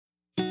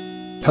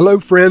Hello,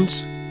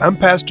 friends. I'm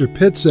Pastor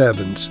Pitts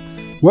Evans.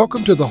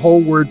 Welcome to the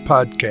Whole Word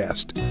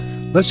Podcast.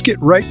 Let's get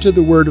right to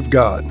the Word of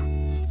God.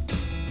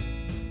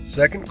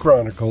 2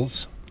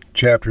 Chronicles,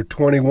 chapter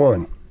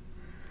 21.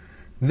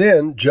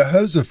 Then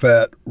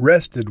Jehoshaphat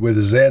rested with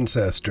his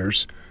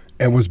ancestors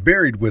and was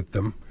buried with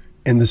them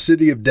in the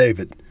city of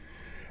David.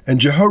 And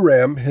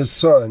Jehoram, his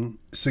son,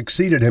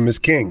 succeeded him as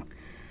king.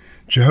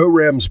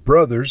 Jehoram's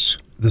brothers,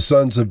 the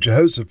sons of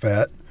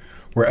Jehoshaphat,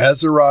 were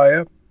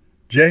Azariah,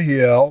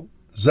 Jehiel,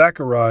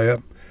 Zechariah,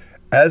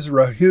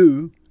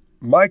 Azrahu,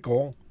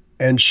 Michael,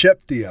 and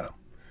Shephatiah.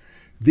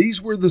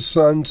 These were the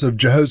sons of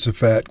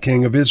Jehoshaphat,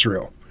 king of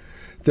Israel.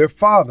 Their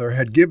father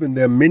had given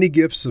them many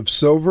gifts of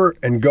silver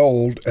and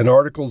gold and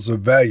articles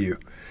of value,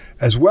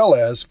 as well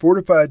as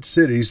fortified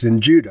cities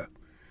in Judah.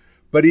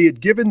 But he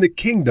had given the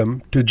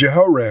kingdom to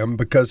Jehoram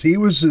because he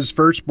was his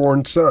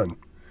firstborn son.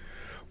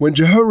 When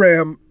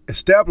Jehoram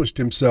established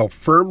himself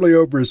firmly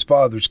over his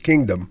father's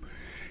kingdom,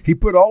 he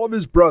put all of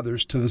his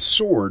brothers to the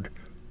sword,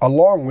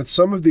 along with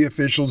some of the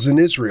officials in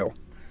Israel.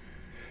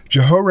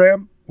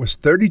 Jehoram was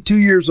 32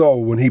 years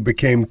old when he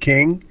became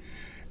king,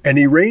 and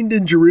he reigned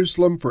in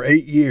Jerusalem for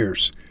 8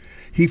 years.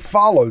 He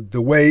followed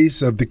the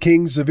ways of the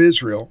kings of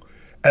Israel,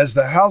 as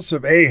the house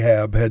of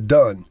Ahab had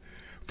done,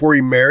 for he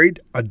married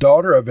a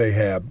daughter of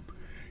Ahab.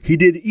 He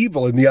did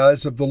evil in the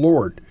eyes of the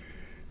Lord.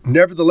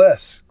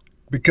 Nevertheless,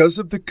 because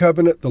of the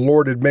covenant the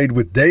Lord had made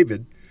with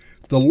David,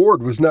 the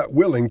Lord was not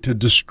willing to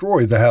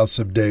destroy the house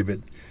of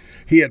David.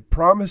 He had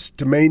promised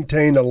to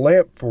maintain a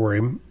lamp for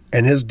him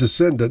and his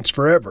descendants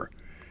forever.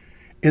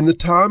 In the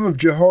time of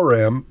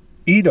Jehoram,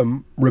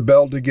 Edom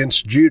rebelled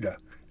against Judah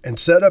and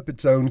set up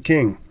its own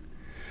king.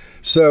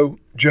 So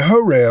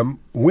Jehoram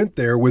went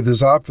there with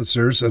his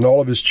officers and all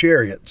of his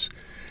chariots.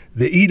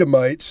 The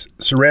Edomites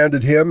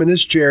surrounded him and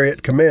his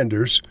chariot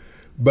commanders,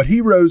 but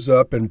he rose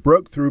up and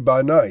broke through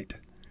by night.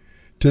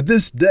 To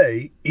this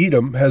day,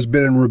 Edom has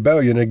been in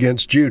rebellion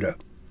against Judah.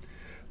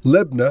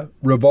 Libnah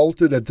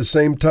revolted at the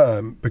same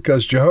time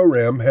because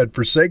Jehoram had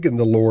forsaken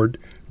the Lord,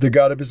 the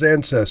God of his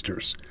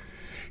ancestors.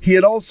 He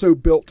had also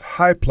built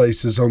high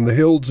places on the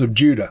hills of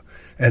Judah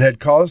and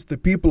had caused the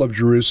people of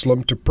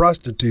Jerusalem to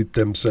prostitute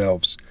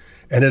themselves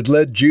and had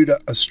led Judah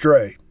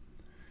astray.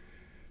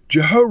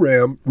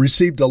 Jehoram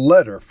received a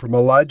letter from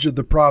Elijah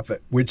the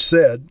prophet, which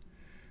said,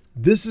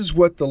 "This is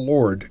what the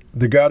Lord,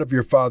 the God of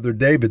your father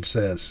David,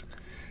 says.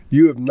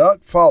 You have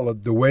not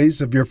followed the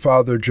ways of your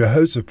father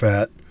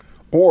Jehoshaphat,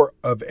 or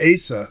of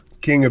Asa,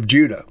 king of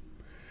Judah.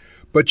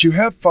 But you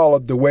have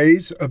followed the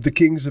ways of the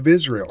kings of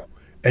Israel,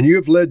 and you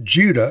have led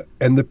Judah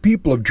and the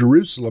people of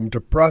Jerusalem to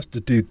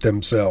prostitute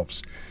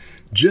themselves,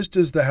 just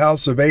as the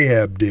house of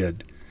Ahab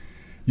did.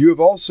 You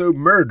have also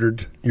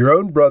murdered your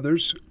own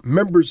brothers,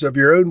 members of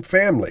your own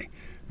family,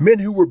 men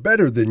who were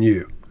better than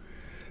you.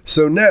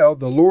 So now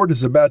the Lord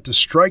is about to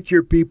strike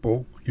your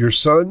people, your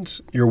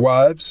sons, your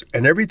wives,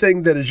 and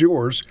everything that is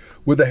yours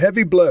with a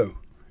heavy blow.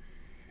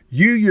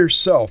 You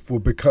yourself will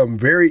become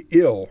very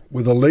ill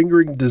with a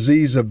lingering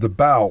disease of the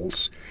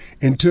bowels,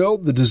 until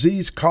the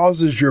disease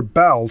causes your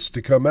bowels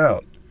to come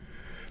out.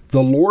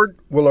 The Lord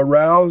will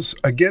arouse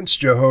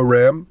against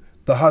Jehoram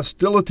the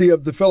hostility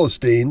of the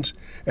Philistines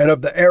and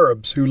of the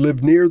Arabs who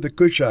live near the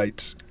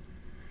Cushites.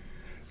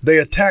 They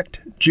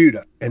attacked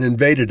Judah and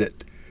invaded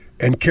it,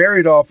 and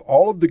carried off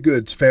all of the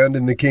goods found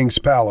in the king's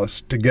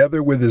palace,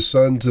 together with his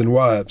sons and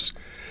wives.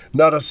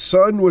 Not a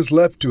son was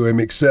left to him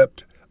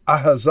except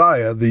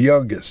Ahaziah the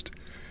youngest.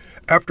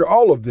 After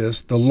all of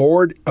this, the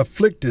Lord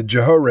afflicted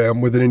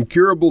Jehoram with an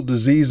incurable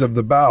disease of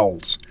the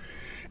bowels.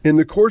 In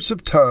the course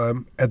of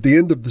time, at the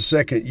end of the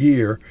 2nd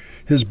year,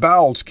 his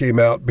bowels came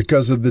out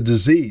because of the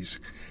disease,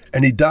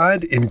 and he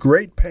died in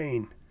great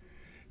pain.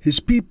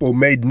 His people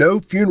made no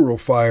funeral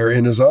fire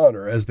in his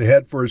honor, as they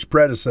had for his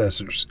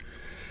predecessors.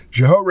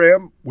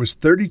 Jehoram was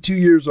 32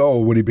 years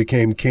old when he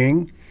became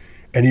king,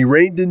 and he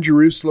reigned in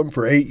Jerusalem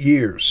for 8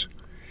 years.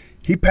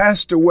 He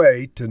passed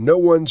away to no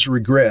one's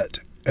regret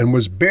and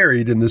was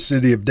buried in the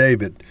city of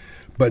David,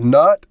 but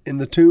not in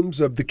the tombs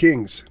of the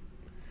kings.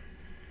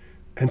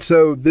 And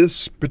so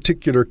this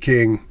particular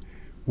king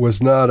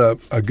was not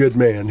a good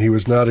man. He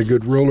was not a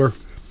good ruler,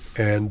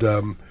 and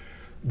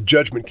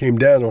judgment came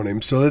down on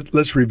him. So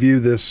let's review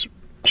this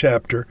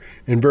chapter.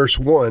 In verse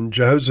 1,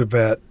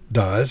 Jehoshaphat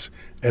dies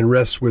and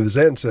rests with his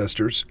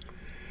ancestors,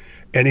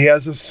 and he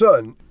has a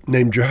son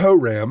named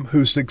Jehoram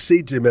who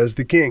succeeds him as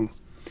the king.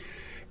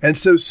 And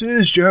so soon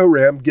as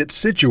Jehoram gets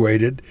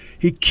situated,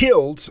 he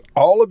kills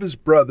all of his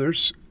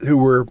brothers who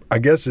were, I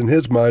guess in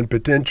his mind,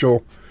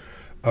 potential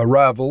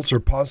rivals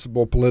or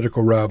possible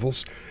political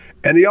rivals.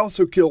 And he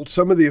also killed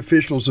some of the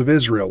officials of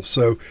Israel.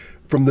 So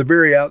from the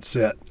very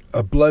outset,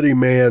 a bloody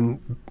man,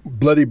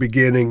 bloody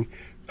beginning,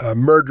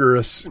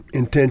 murderous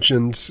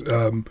intentions.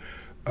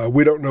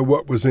 We don't know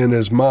what was in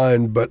his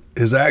mind, but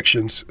his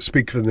actions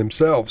speak for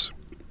themselves.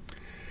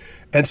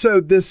 And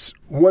so this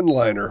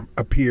one-liner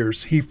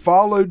appears. He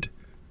followed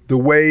the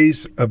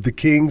ways of the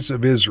kings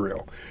of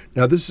Israel.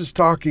 Now, this is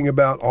talking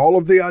about all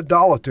of the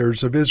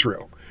idolaters of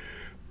Israel.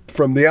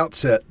 from the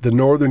outset, the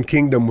northern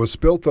kingdom was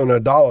built on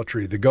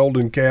idolatry, the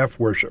golden calf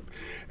worship.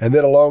 And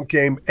then along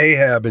came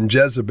Ahab and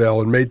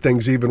Jezebel and made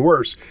things even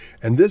worse.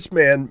 And this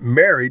man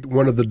married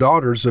one of the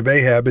daughters of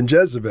Ahab and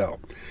Jezebel.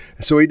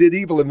 So he did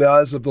evil in the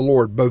eyes of the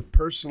Lord, both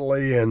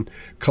personally and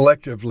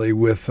collectively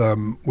with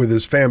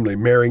his family,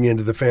 marrying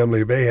into the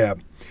family of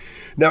Ahab.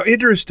 Now,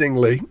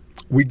 interestingly,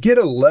 we get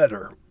a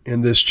letter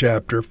in this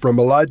chapter from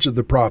Elijah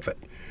the prophet.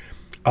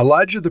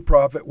 Elijah the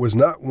prophet was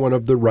not one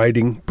of the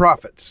writing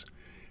prophets.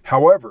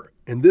 However,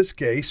 in this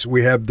case,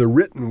 we have the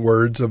written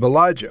words of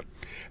Elijah.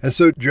 And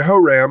so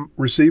Jehoram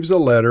receives a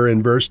letter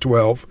in verse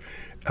 12,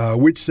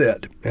 which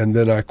said, and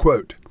then I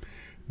quote,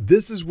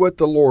 "This is what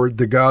the Lord,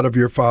 the God of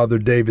your father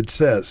David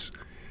says.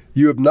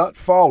 You have not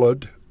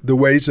followed the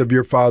ways of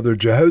your father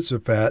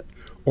Jehoshaphat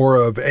or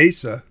of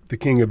Asa, the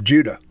king of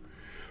Judah,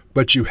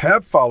 but you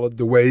have followed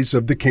the ways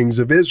of the kings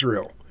of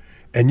Israel.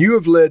 And you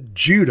have led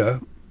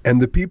Judah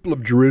and the people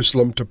of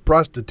Jerusalem to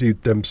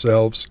prostitute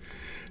themselves,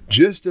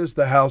 just as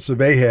the house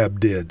of Ahab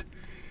did.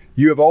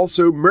 You have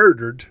also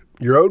murdered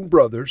your own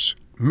brothers,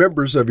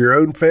 members of your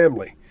own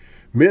family,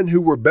 men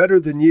who were better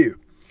than you."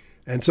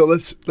 And so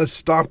let's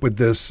stop with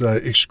this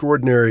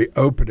extraordinary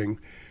opening.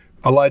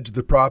 Elijah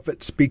the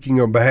prophet, speaking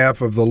on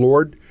behalf of the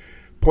Lord,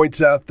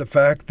 points out the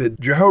fact that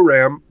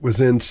Jehoram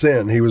was in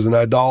sin. He was an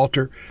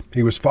idolater.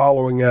 He was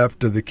following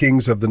after the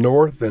kings of the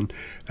north. And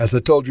as I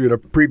told you in a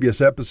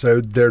previous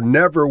episode, there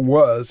never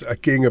was a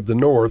king of the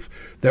north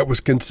that was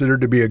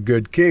considered to be a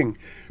good king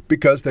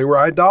because they were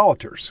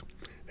idolaters.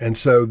 And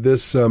so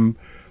this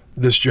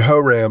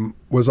Jehoram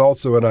was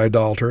also an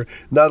idolater.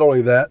 Not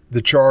only that,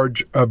 the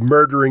charge of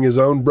murdering his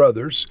own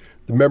brothers,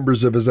 the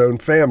members of his own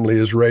family,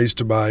 is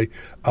raised by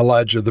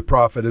Elijah the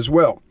prophet as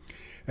well.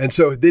 And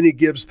so then he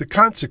gives the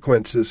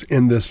consequences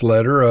in this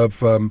letter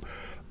of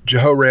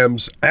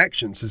Jehoram's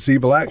actions, his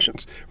evil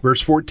actions.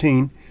 Verse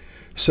 14,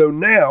 "So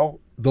now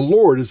the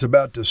Lord is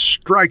about to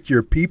strike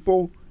your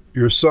people,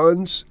 your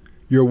sons,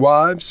 your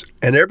wives,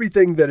 and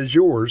everything that is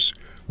yours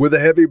with a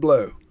heavy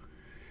blow.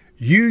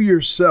 You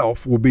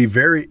yourself will be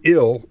very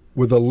ill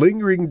with a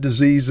lingering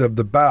disease of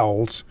the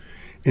bowels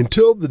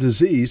until the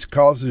disease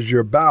causes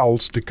your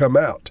bowels to come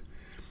out."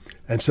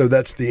 And so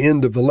that's the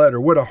end of the letter.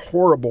 What a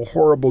horrible,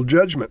 horrible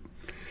judgment.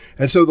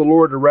 And so the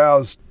Lord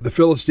aroused the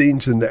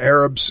Philistines and the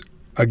Arabs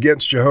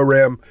against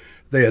Jehoram.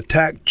 They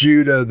attacked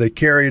Judah. They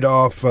carried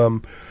off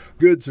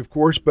goods, of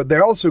course, but they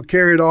also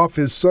carried off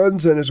his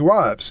sons and his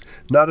wives.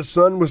 Not a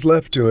son was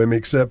left to him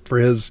except for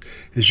his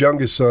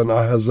youngest son,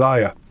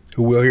 Ahaziah,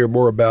 who we'll hear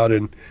more about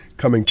in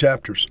coming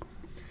chapters.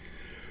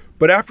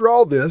 But after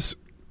all this,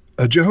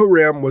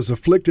 Jehoram was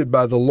afflicted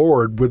by the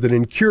Lord with an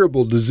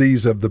incurable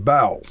disease of the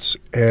bowels.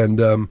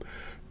 And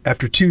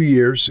after 2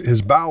 years,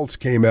 his bowels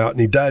came out and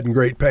he died in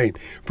great pain.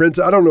 Friends,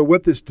 I don't know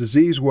what this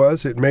disease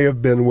was. It may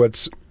have been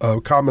what's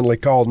commonly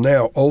called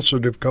now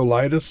ulcerative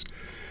colitis,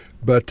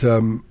 but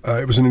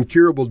it was an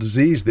incurable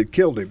disease that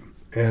killed him.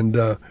 And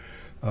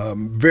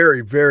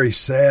very, very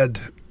sad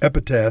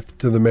epitaph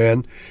to the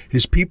man.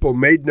 His people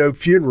made no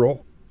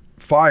funeral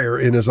fire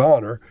in his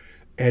honor,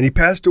 and he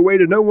passed away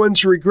to no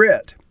one's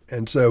regret.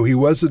 And so he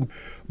wasn't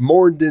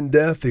mourned in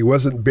death. He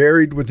wasn't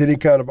buried with any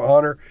kind of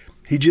honor.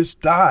 He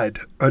just died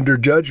under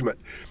judgment.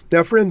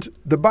 Now, friends,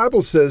 the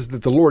Bible says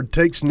that the Lord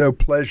takes no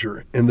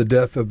pleasure in the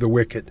death of the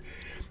wicked.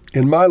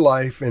 In my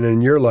life and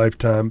in your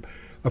lifetime,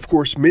 of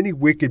course, many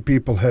wicked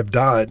people have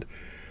died.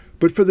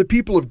 But for the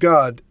people of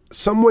God,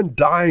 someone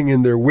dying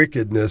in their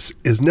wickedness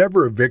is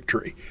never a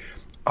victory.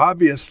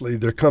 Obviously,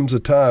 there comes a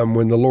time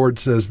when the Lord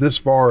says this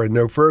far and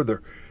no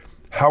further.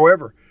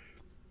 However,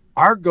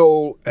 our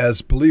goal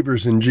as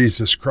believers in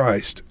Jesus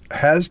Christ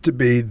has to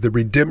be the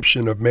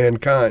redemption of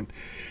mankind.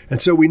 And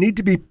so we need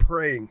to be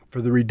praying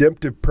for the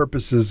redemptive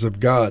purposes of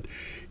God,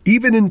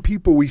 even in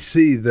people we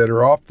see that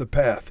are off the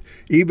path,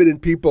 even in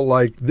people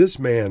like this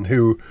man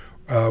who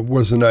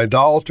was an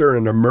idolater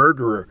and a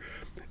murderer.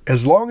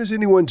 As long as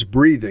anyone's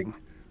breathing,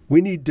 we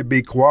need to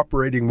be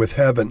cooperating with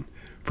heaven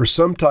for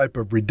some type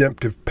of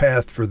redemptive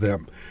path for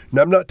them.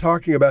 Now, I'm not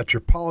talking about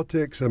your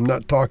politics. I'm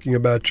not talking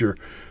about your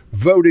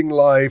voting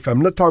life. I'm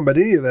not talking about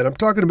any of that. I'm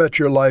talking about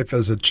your life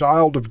as a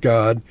child of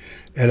God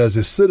and as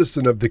a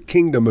citizen of the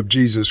kingdom of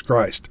Jesus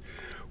Christ.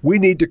 We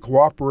need to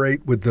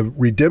cooperate with the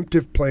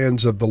redemptive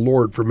plans of the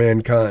Lord for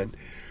mankind.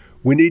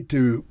 We need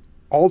to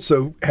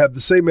also have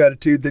the same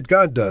attitude that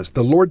God does.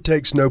 The Lord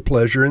takes no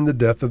pleasure in the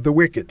death of the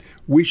wicked.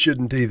 We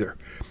shouldn't either.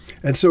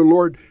 And so,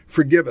 Lord,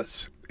 forgive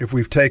us if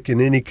we've taken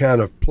any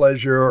kind of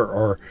pleasure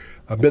or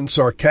been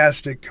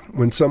sarcastic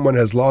when someone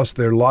has lost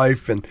their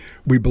life and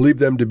we believe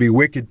them to be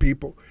wicked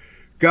people.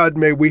 God,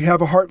 may we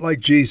have a heart like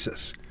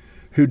Jesus,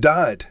 who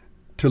died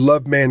to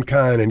love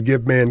mankind and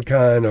give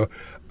mankind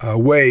a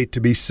way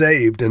to be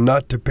saved and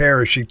not to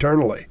perish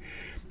eternally.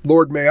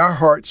 Lord, may our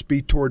hearts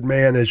be toward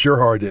man as your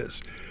heart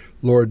is.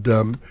 Lord,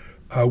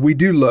 we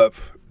do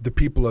love the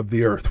people of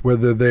the earth,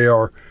 whether they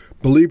are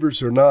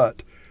believers or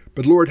not.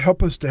 But Lord,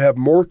 help us to have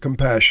more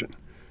compassion,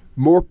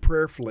 more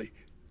prayerfully,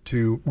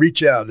 to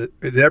reach out at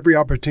every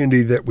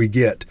opportunity that we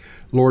get.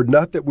 Lord,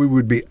 not that we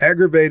would be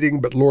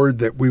aggravating, but Lord,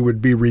 that we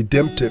would be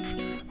redemptive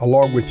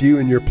along with you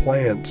and your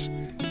plans.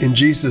 In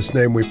Jesus'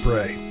 name we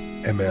pray.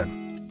 Amen.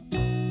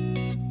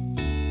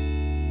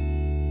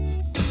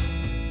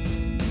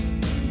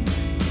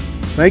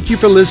 Thank you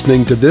for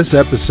listening to this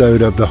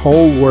episode of The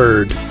Whole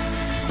Word.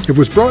 It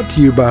was brought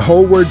to you by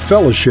Whole Word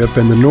Fellowship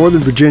and the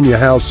Northern Virginia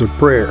House of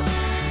Prayer.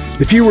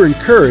 If you were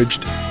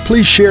encouraged,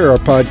 please share our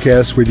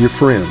podcast with your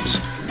friends.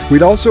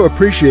 We'd also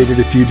appreciate it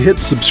if you'd hit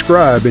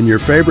subscribe in your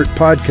favorite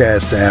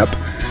podcast app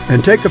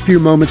and take a few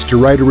moments to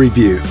write a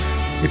review.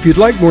 If you'd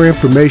like more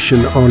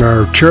information on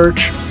our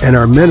church and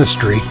our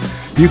ministry,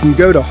 you can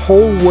go to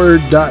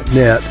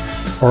wholeword.net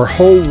or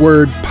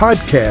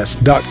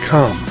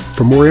wholewordpodcast.com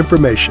for more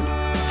information.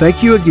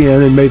 Thank you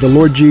again, and may the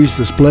Lord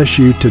Jesus bless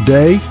you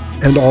today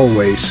and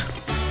always.